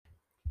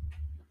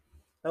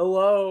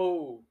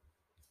Hello,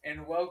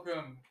 and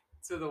welcome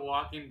to the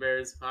Walking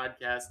Bears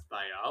podcast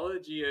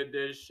biology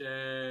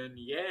edition.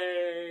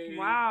 Yay!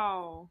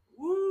 Wow.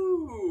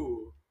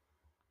 Woo!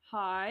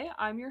 Hi,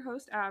 I'm your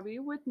host Abby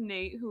with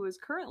Nate, who is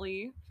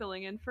currently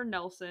filling in for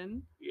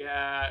Nelson.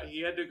 Yeah,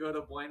 he had to go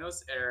to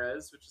Buenos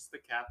Aires, which is the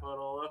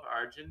capital of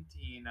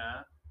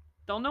Argentina.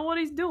 Don't know what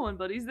he's doing,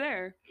 but he's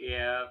there.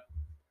 Yeah,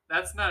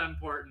 that's not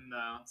important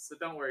though, so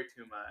don't worry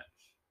too much.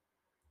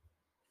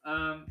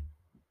 Um,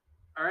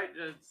 all right,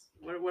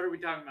 what are we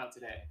talking about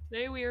today?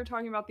 Today we are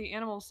talking about the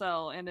animal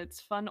cell and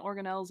its fun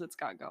organelles it's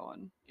got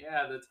going.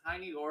 Yeah, the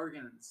tiny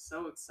organs,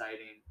 so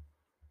exciting.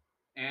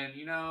 And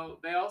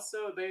they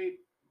also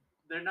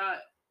they're not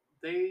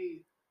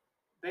they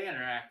they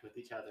interact with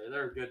each other.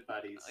 They're good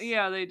buddies.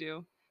 Yeah, they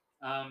do.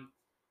 Um,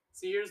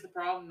 see, here's the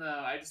problem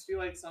though. I just feel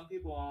like some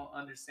people won't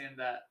understand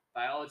that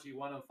biology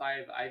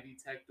 105 Ivy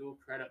Tech dual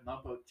credit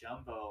mumbo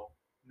jumbo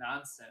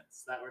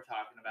nonsense that we're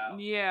talking about.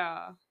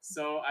 Yeah.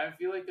 So I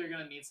feel like they're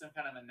gonna need some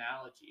kind of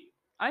analogy.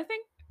 I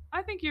think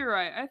I think you're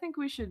right. I think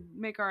we should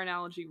make our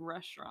analogy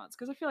restaurants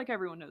because I feel like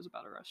everyone knows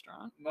about a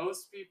restaurant.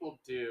 Most people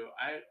do.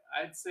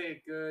 I'd say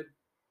a good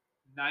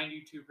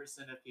 92%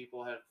 of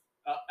people have.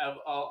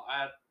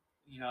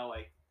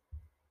 Like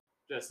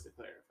just to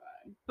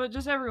clarify. But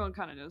just everyone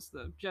kind of knows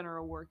the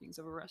general workings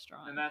of a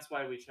restaurant. And that's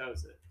why we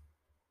chose it.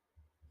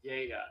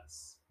 Yay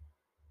us.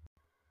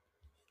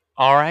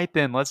 All right,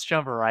 then, let's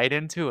jump right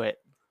into it.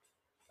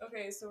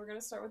 Okay, so we're going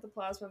to start with the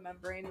plasma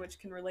membrane, which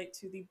can relate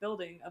to the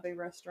building of a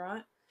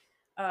restaurant.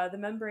 The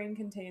membrane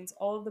contains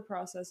all of the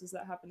processes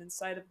that happen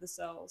inside of the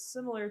cell,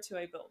 similar to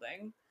a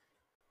building.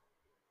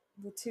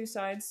 The two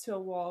sides to a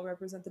wall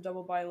represent the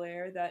double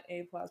bilayer that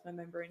a plasma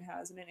membrane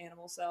has in an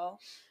animal cell.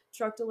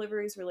 Truck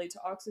deliveries relate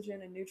to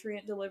oxygen and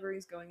nutrient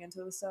deliveries going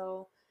into the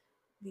cell.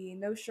 The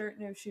no shirt,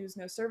 no shoes,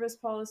 no service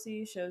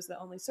policy shows that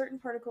only certain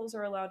particles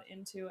are allowed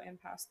into and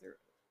pass through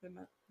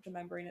the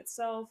membrane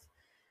itself.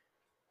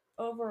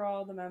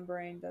 Overall, the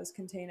membrane does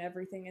contain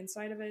everything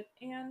inside of it,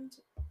 and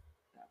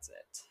that's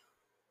it.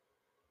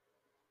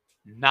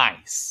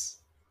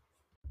 Nice.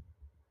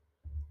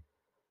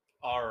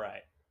 All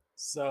right.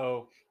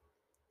 So,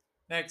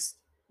 next,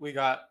 we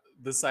got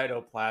the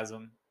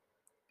cytoplasm.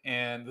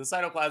 And the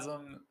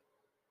cytoplasm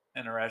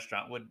in a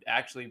restaurant would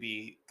actually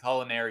be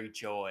culinary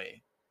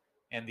joy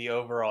and the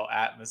overall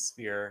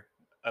atmosphere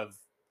of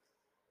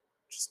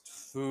just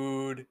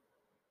food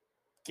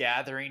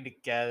gathering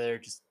together,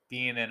 just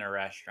being in a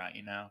restaurant.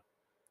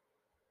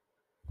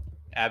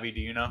 Abby,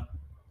 do you know?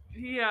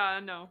 Yeah,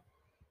 no.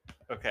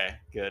 Okay,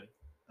 good.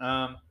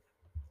 Um,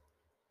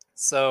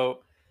 so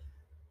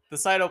the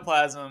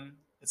cytoplasm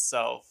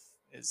itself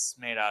is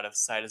made out of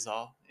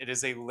cytosol. It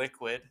is a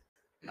liquid.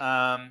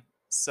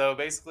 So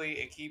basically,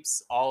 it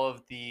keeps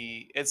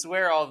it's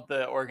where all of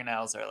the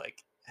organelles are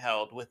like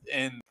held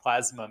within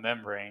plasma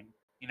membrane.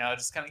 It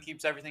just kind of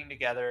keeps everything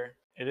together.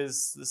 It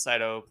is the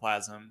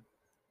cytoplasm.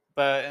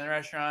 But in a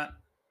restaurant,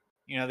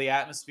 the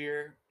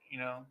atmosphere,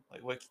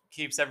 like what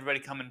keeps everybody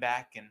coming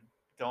back and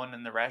going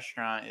in the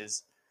restaurant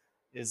is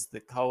the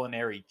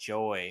culinary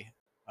joy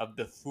of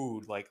the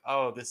food. Like,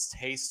 oh, this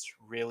tastes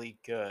really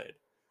good.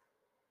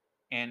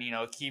 And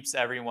it keeps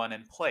everyone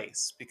in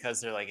place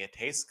because they're like, it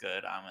tastes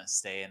good, I'm gonna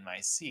stay in my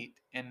seat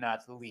and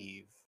not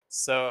leave.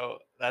 So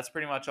that's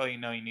pretty much all you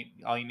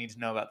need to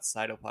know about the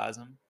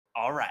cytoplasm.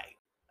 All right.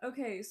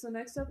 Okay, so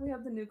next up we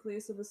have the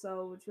nucleus of a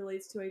cell, which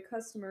relates to a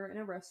customer in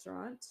a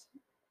restaurant.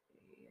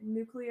 The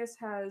nucleus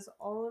has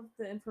all of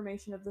the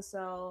information of the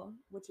cell,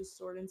 which is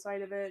stored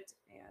inside of it,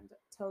 and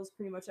tells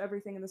pretty much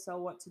everything in the cell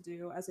what to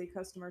do, as a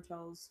customer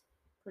tells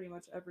pretty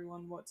much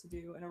everyone what to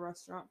do in a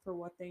restaurant for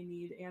what they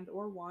need and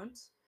or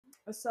want.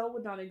 A cell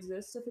would not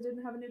exist if it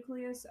didn't have a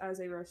nucleus, as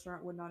a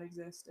restaurant would not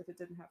exist if it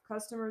didn't have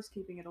customers,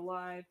 keeping it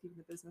alive, keeping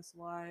the business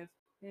alive.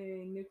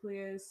 A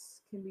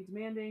nucleus can be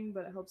demanding,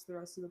 but it helps the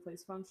rest of the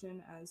place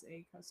function, as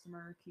a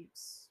customer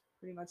keeps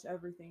pretty much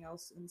everything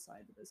else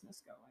inside the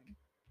business going.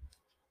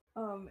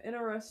 In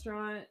a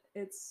restaurant,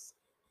 it's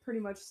pretty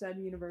much said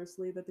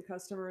universally that the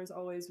customer is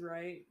always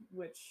right,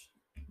 which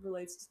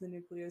relates to the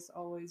nucleus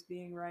always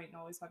being right and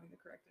always having the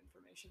correct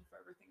information for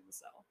everything in the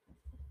cell.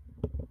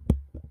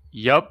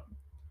 Yep.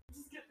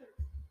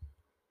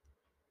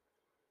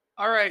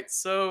 All right.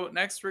 So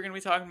next we're gonna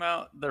be talking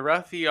about the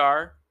rough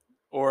ER,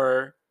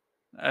 or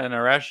in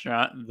a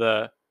restaurant,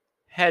 the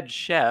head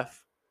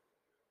chef.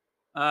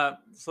 So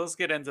let's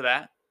get into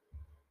that.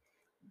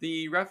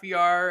 The rough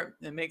ER,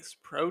 it makes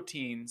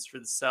proteins for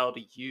the cell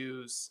to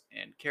use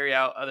and carry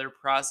out other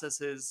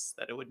processes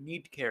that it would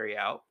need to carry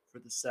out for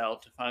the cell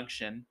to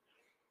function.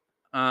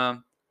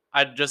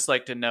 I'd just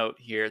like to note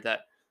here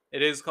that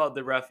it is called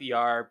the rough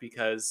ER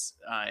because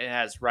it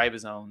has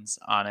ribosomes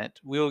on it.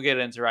 We'll get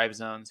into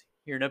ribosomes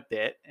here in a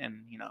bit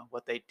and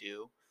what they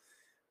do,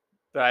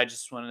 but I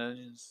just want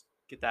to just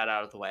get that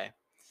out of the way.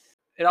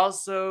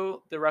 The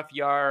rough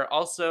ER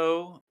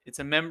also, it's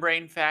a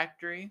membrane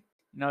factory.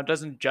 It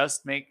doesn't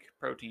just make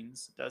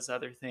proteins, it does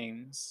other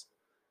things.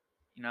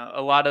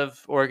 A lot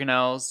of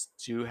organelles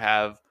do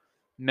have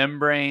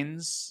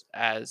membranes,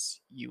 as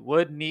you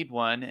would need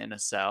one in a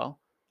cell.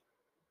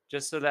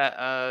 just so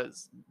that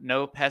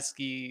no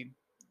pesky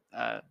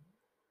uh,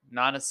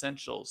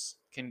 non-essentials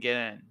can get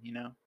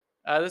in.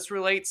 This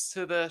relates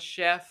to the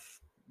chef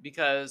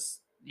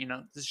because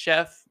the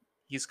chef,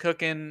 he's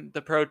cooking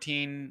the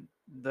protein.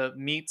 The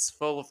meat's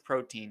full of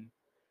protein.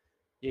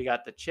 You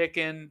got the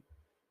chicken.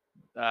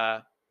 Uh,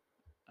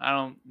 I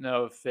don't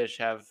know if fish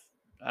have.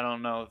 I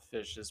don't know if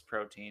fish is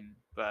protein,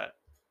 but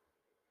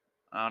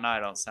I don't know. I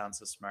don't sound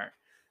so smart.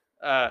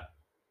 Uh,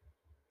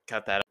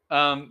 cut that.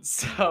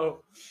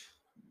 So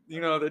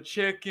the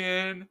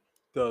chicken,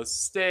 the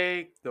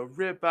steak, the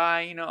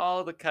ribeye,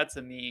 all the cuts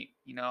of meat,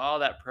 all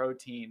that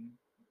protein.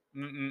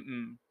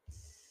 Mm-mm-mm.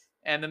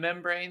 And the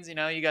membranes,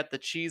 you got the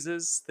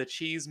cheeses, the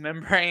cheese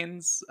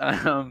membranes.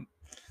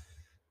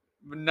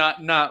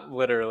 Not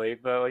literally,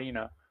 but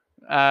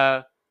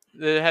uh,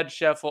 the head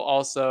chef will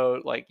also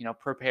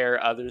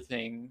prepare other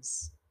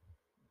things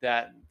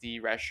that the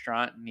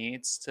restaurant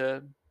needs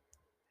to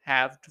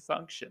have to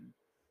function.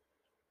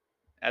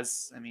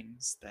 As I mean,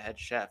 it's the head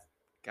chef.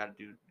 Gotta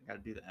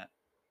do that.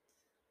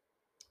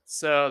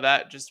 So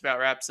that just about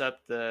wraps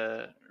up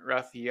the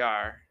rough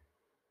ER.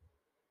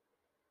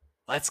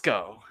 Let's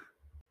go.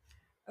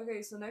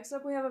 Okay, so next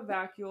up we have a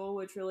vacuole,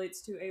 which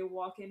relates to a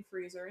walk-in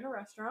freezer in a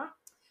restaurant.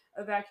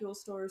 A vacuole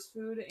stores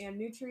food and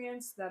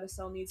nutrients that a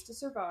cell needs to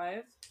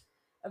survive.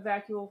 A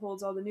vacuole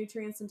holds all the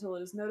nutrients until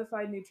it is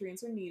notified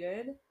nutrients are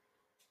needed.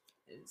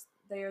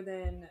 They are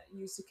then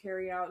used to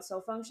carry out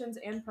cell functions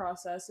and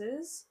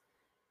processes.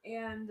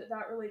 And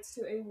that relates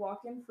to a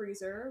walk-in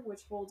freezer,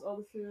 which holds all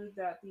the food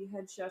that the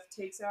head chef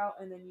takes out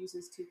and then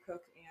uses to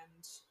cook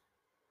and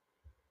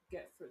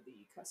get for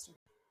the customer.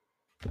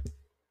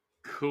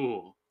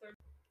 Cool.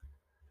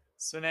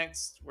 So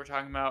next, we're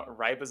talking about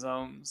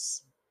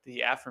ribosomes,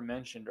 the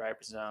aforementioned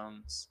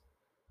ribosomes.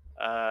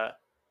 The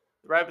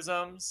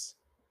ribosomes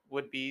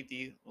would be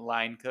the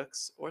line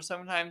cooks, or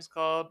sometimes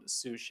called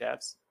sous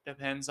chefs,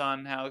 depends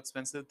on how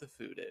expensive the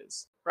food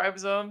is.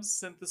 Ribosomes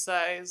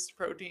synthesize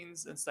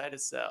proteins inside a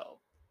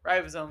cell.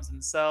 Ribosomes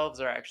themselves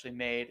are actually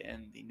made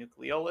in the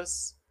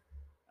nucleolus.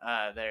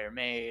 They're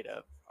made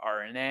of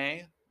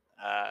RNA,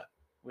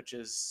 which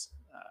is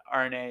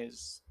RNA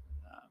is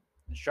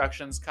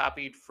instructions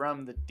copied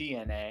from the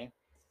DNA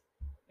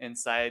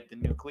inside the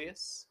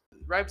nucleus.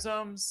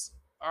 Ribosomes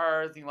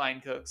are the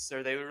line cooks,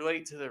 or they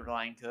relate to the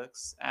line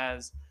cooks,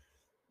 as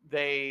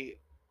they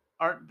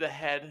aren't the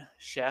head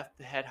chef,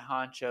 the head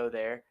honcho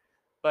there,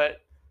 but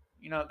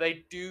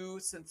they do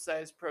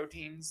synthesize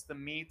proteins, the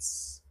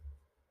meats,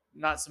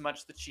 not so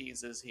much the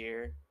cheeses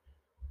here,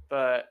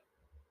 but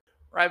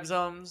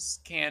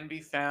ribosomes can be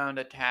found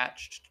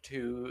attached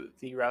to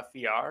the rough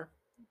ER.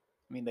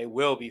 I mean, they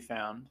will be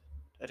found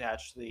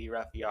attached to the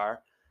rough ER,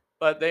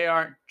 but they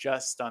aren't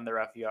just on the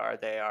rough ER.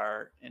 They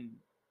are in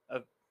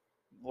a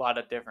lot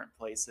of different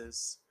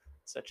places,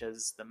 such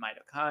as the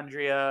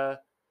mitochondria,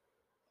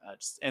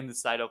 just in the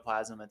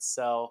cytoplasm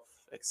itself,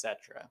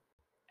 etc.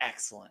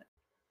 Excellent.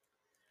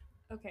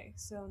 Okay,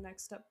 so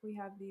next up we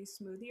have the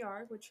smoothie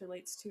R, which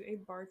relates to a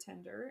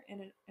bartender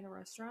in a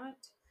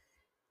restaurant.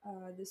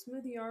 The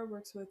smoothie R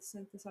works with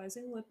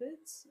synthesizing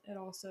lipids. It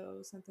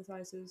also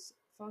synthesizes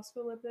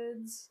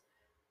phospholipids.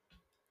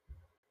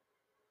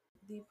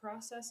 The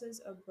processes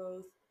of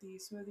both the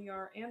smoothie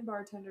R and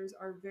bartenders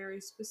are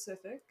very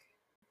specific.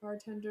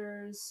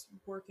 Bartenders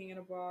working in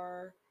a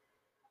bar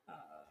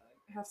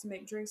have to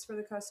make drinks for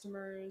the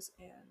customers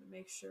and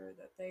make sure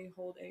that they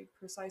hold a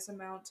precise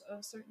amount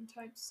of certain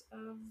types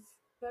of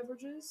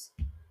beverages.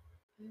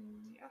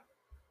 And yeah.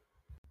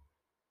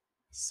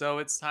 So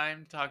it's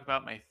time to talk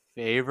about my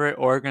favorite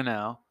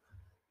organelle,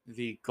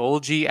 the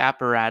Golgi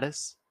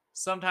apparatus.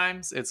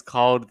 Sometimes it's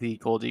called the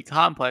Golgi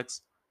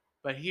complex,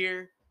 but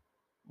here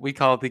we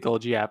call it the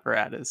Golgi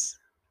apparatus.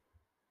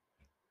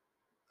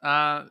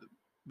 Uh,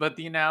 but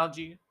the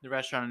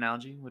restaurant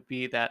analogy, would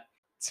be that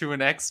to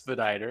an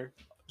expediter,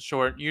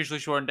 usually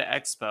shortened to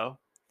expo,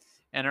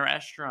 and a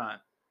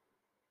restaurant,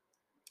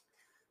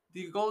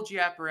 the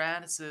Golgi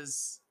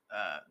apparatus's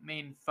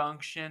main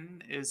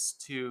function is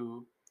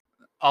to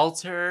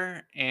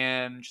alter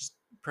and just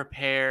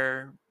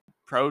prepare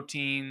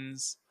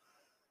proteins,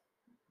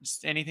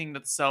 just anything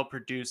that the cell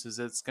produces.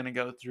 It's going to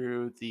go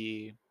through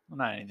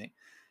not anything.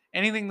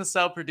 Anything the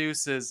cell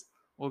produces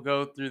will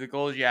go through the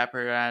Golgi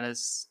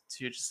apparatus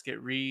to just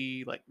get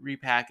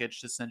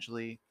repackaged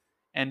essentially,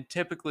 and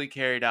typically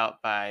carried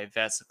out by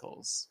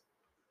vesicles,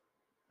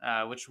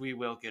 which we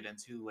will get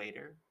into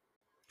later.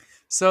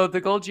 So the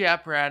Golgi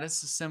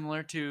apparatus is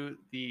similar to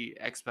the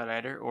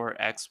expediter or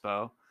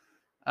expo,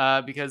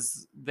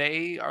 because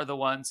they are the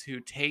ones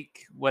who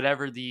take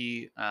whatever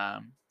the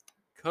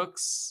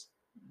cooks,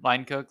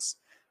 line cooks,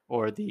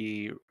 or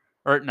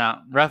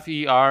rough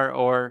ER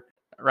or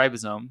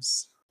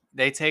ribosomes.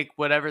 They take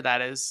whatever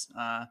that is.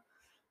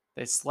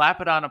 They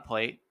slap it on a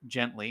plate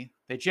gently.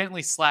 They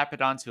gently slap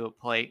it onto a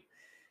plate,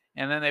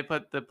 and then they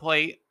put the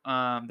plate.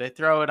 They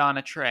throw it on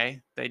a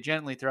tray. They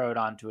gently throw it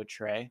onto a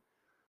tray.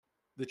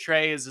 The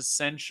tray is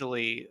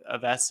essentially a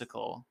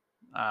vesicle,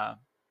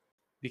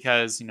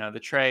 because the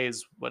tray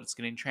is what it's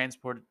getting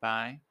transported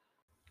by.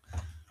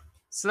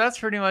 So that's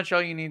pretty much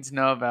all you need to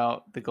know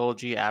about the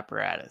Golgi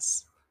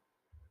apparatus.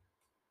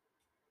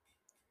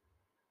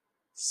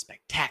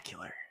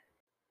 Spectacular.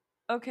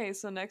 Okay,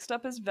 so next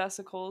up is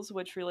vesicles,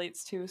 which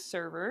relates to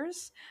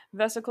servers.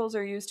 Vesicles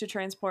are used to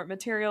transport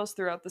materials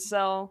throughout the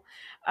cell.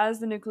 As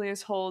the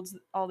nucleus holds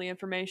all the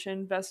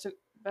information,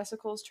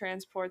 vesicles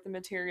transport the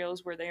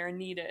materials where they are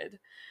needed.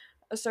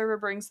 A server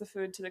brings the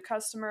food to the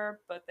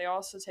customer, but they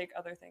also take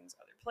other things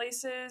other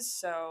places,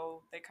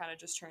 so they kind of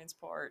just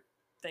transport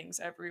things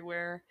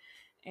everywhere.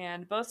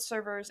 And both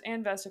servers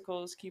and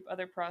vesicles keep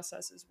other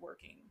processes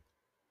working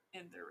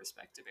in their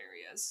respective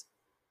areas.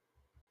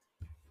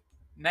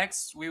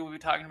 Next, we will be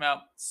talking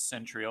about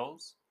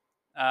centrioles.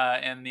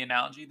 And the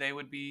analogy, they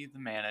would be the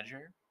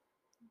manager,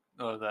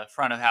 or the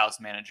front of house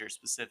manager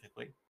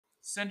specifically.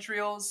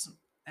 Centrioles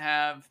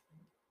have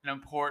an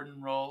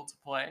important role to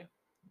play.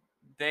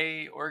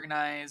 They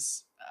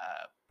organize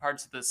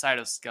parts of the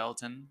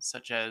cytoskeleton,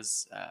 such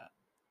as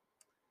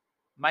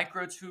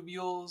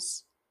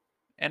microtubules,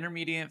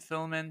 intermediate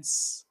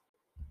filaments,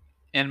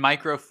 and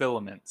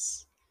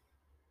microfilaments.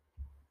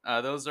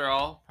 Those are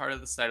all part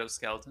of the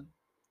cytoskeleton,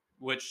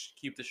 which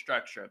keep the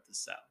structure of the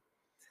cell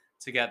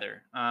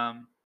together.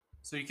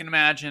 So you can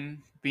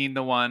imagine being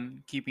the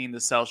one keeping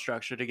the cell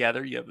structure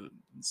together.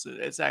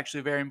 It's actually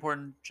a very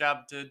important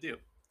job to do.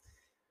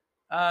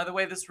 The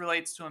way this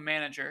relates to a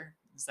manager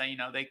is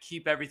that they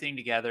keep everything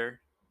together.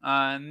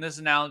 In this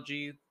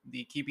analogy,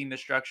 the keeping the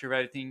structure of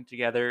everything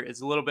together is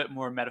a little bit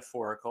more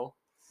metaphorical,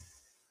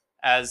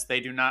 as they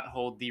do not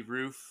hold the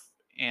roof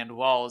and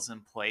walls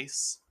in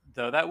place,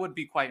 though that would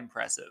be quite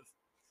impressive.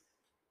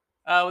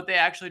 What they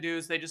actually do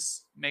is they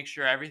just make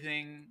sure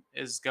everything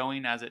is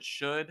going as it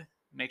should,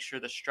 make sure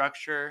the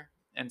structure,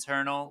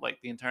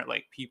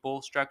 like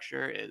people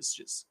structure, is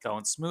just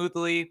going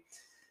smoothly,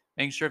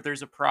 making sure if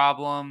there's a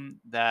problem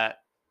that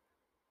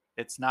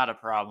it's not a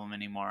problem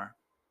anymore.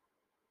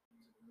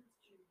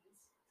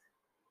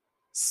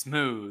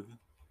 Smooth.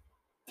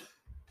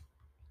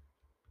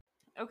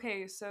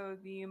 Okay, so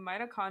the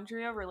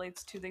mitochondria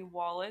relates to the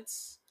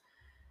wallets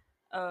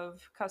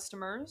of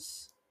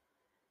customers.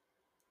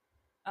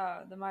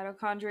 The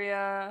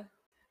mitochondria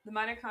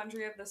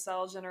of the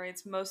cell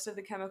generates most of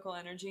the chemical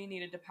energy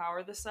needed to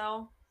power the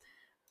cell.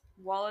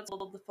 Wallets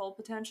hold the full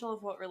potential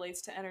of what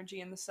relates to energy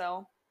in the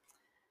cell.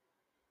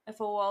 If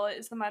a wallet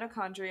is the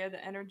mitochondria,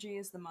 the energy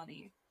is the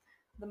money.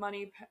 The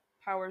money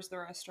powers the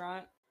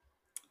restaurant.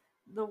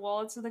 The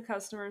wallets of the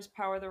customers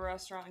power the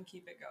restaurant and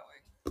keep it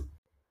going.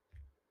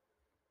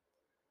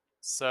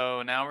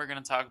 So now we're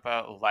going to talk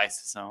about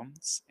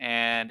lysosomes.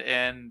 And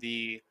in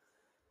the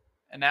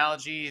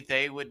analogy,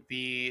 they would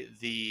be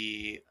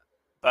the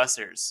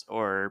bussers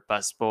or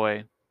busboy,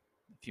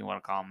 if you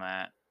want to call them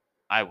that.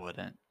 I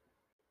wouldn't.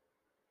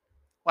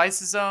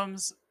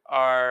 Lysosomes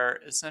are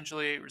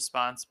essentially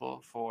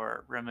responsible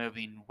for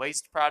removing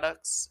waste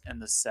products in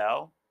the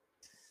cell.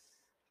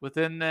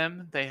 Within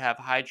them, they have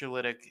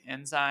hydrolytic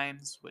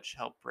enzymes, which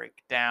help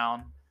break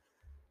down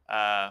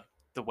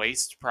the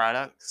waste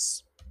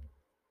products.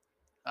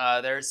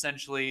 They're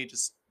essentially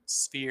just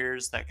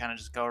spheres that kind of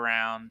just go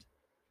around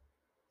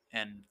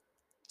and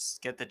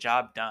just get the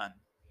job done.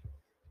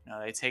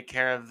 They take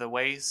care of the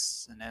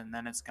waste, and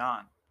then it's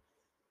gone.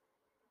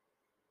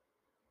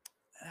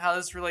 How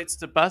this relates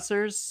to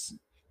bussers?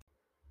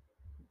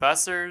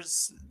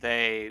 Bussers,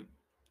 they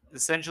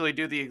essentially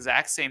do the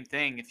exact same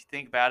thing. If you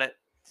think about it,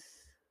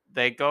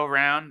 they go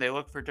around, they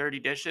look for dirty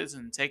dishes,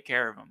 and take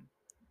care of them.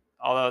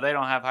 Although they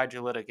don't have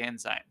hydrolytic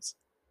enzymes,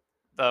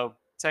 though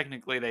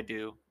technically they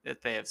do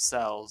if they have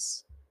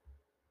cells.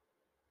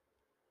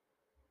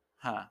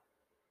 Huh.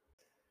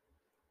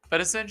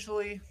 But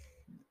essentially,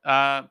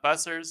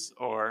 bussers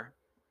or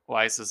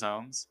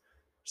lysosomes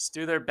just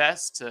do their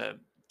best to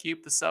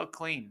keep the cell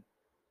clean.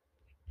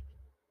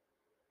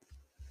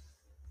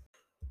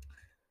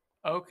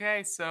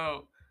 Okay,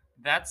 so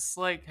that's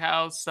like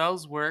how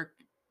cells work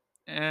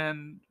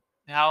and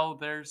how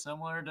they're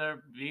similar to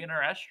being a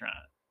restaurant.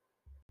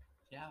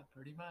 Yeah,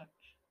 pretty much.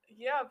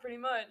 Yeah, pretty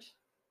much.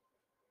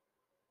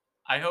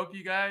 I hope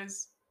you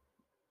guys.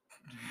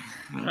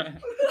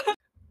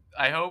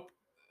 I hope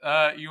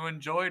you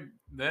enjoyed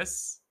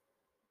this.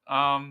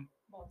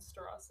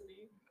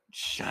 Monstrosity.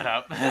 Shut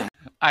up.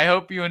 I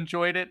hope you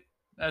enjoyed it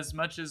as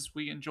much as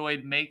we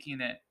enjoyed making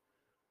it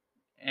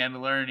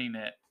and learning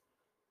it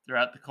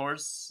throughout the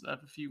course of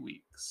a few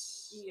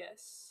weeks.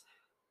 Yes.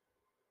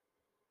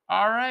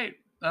 All right.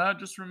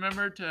 Just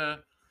remember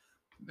to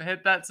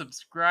hit that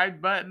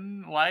subscribe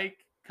button,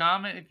 like,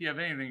 comment if you have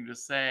anything to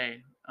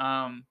say.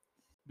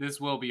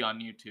 This will be on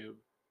YouTube.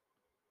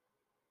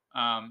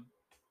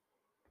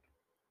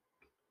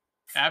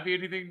 Abby,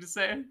 anything to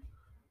say?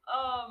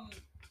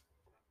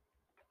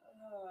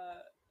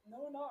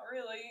 No, not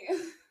really.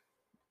 It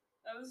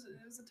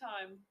was a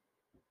time.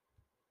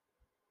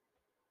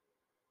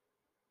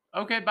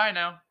 Okay, bye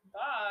now.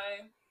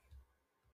 Bye.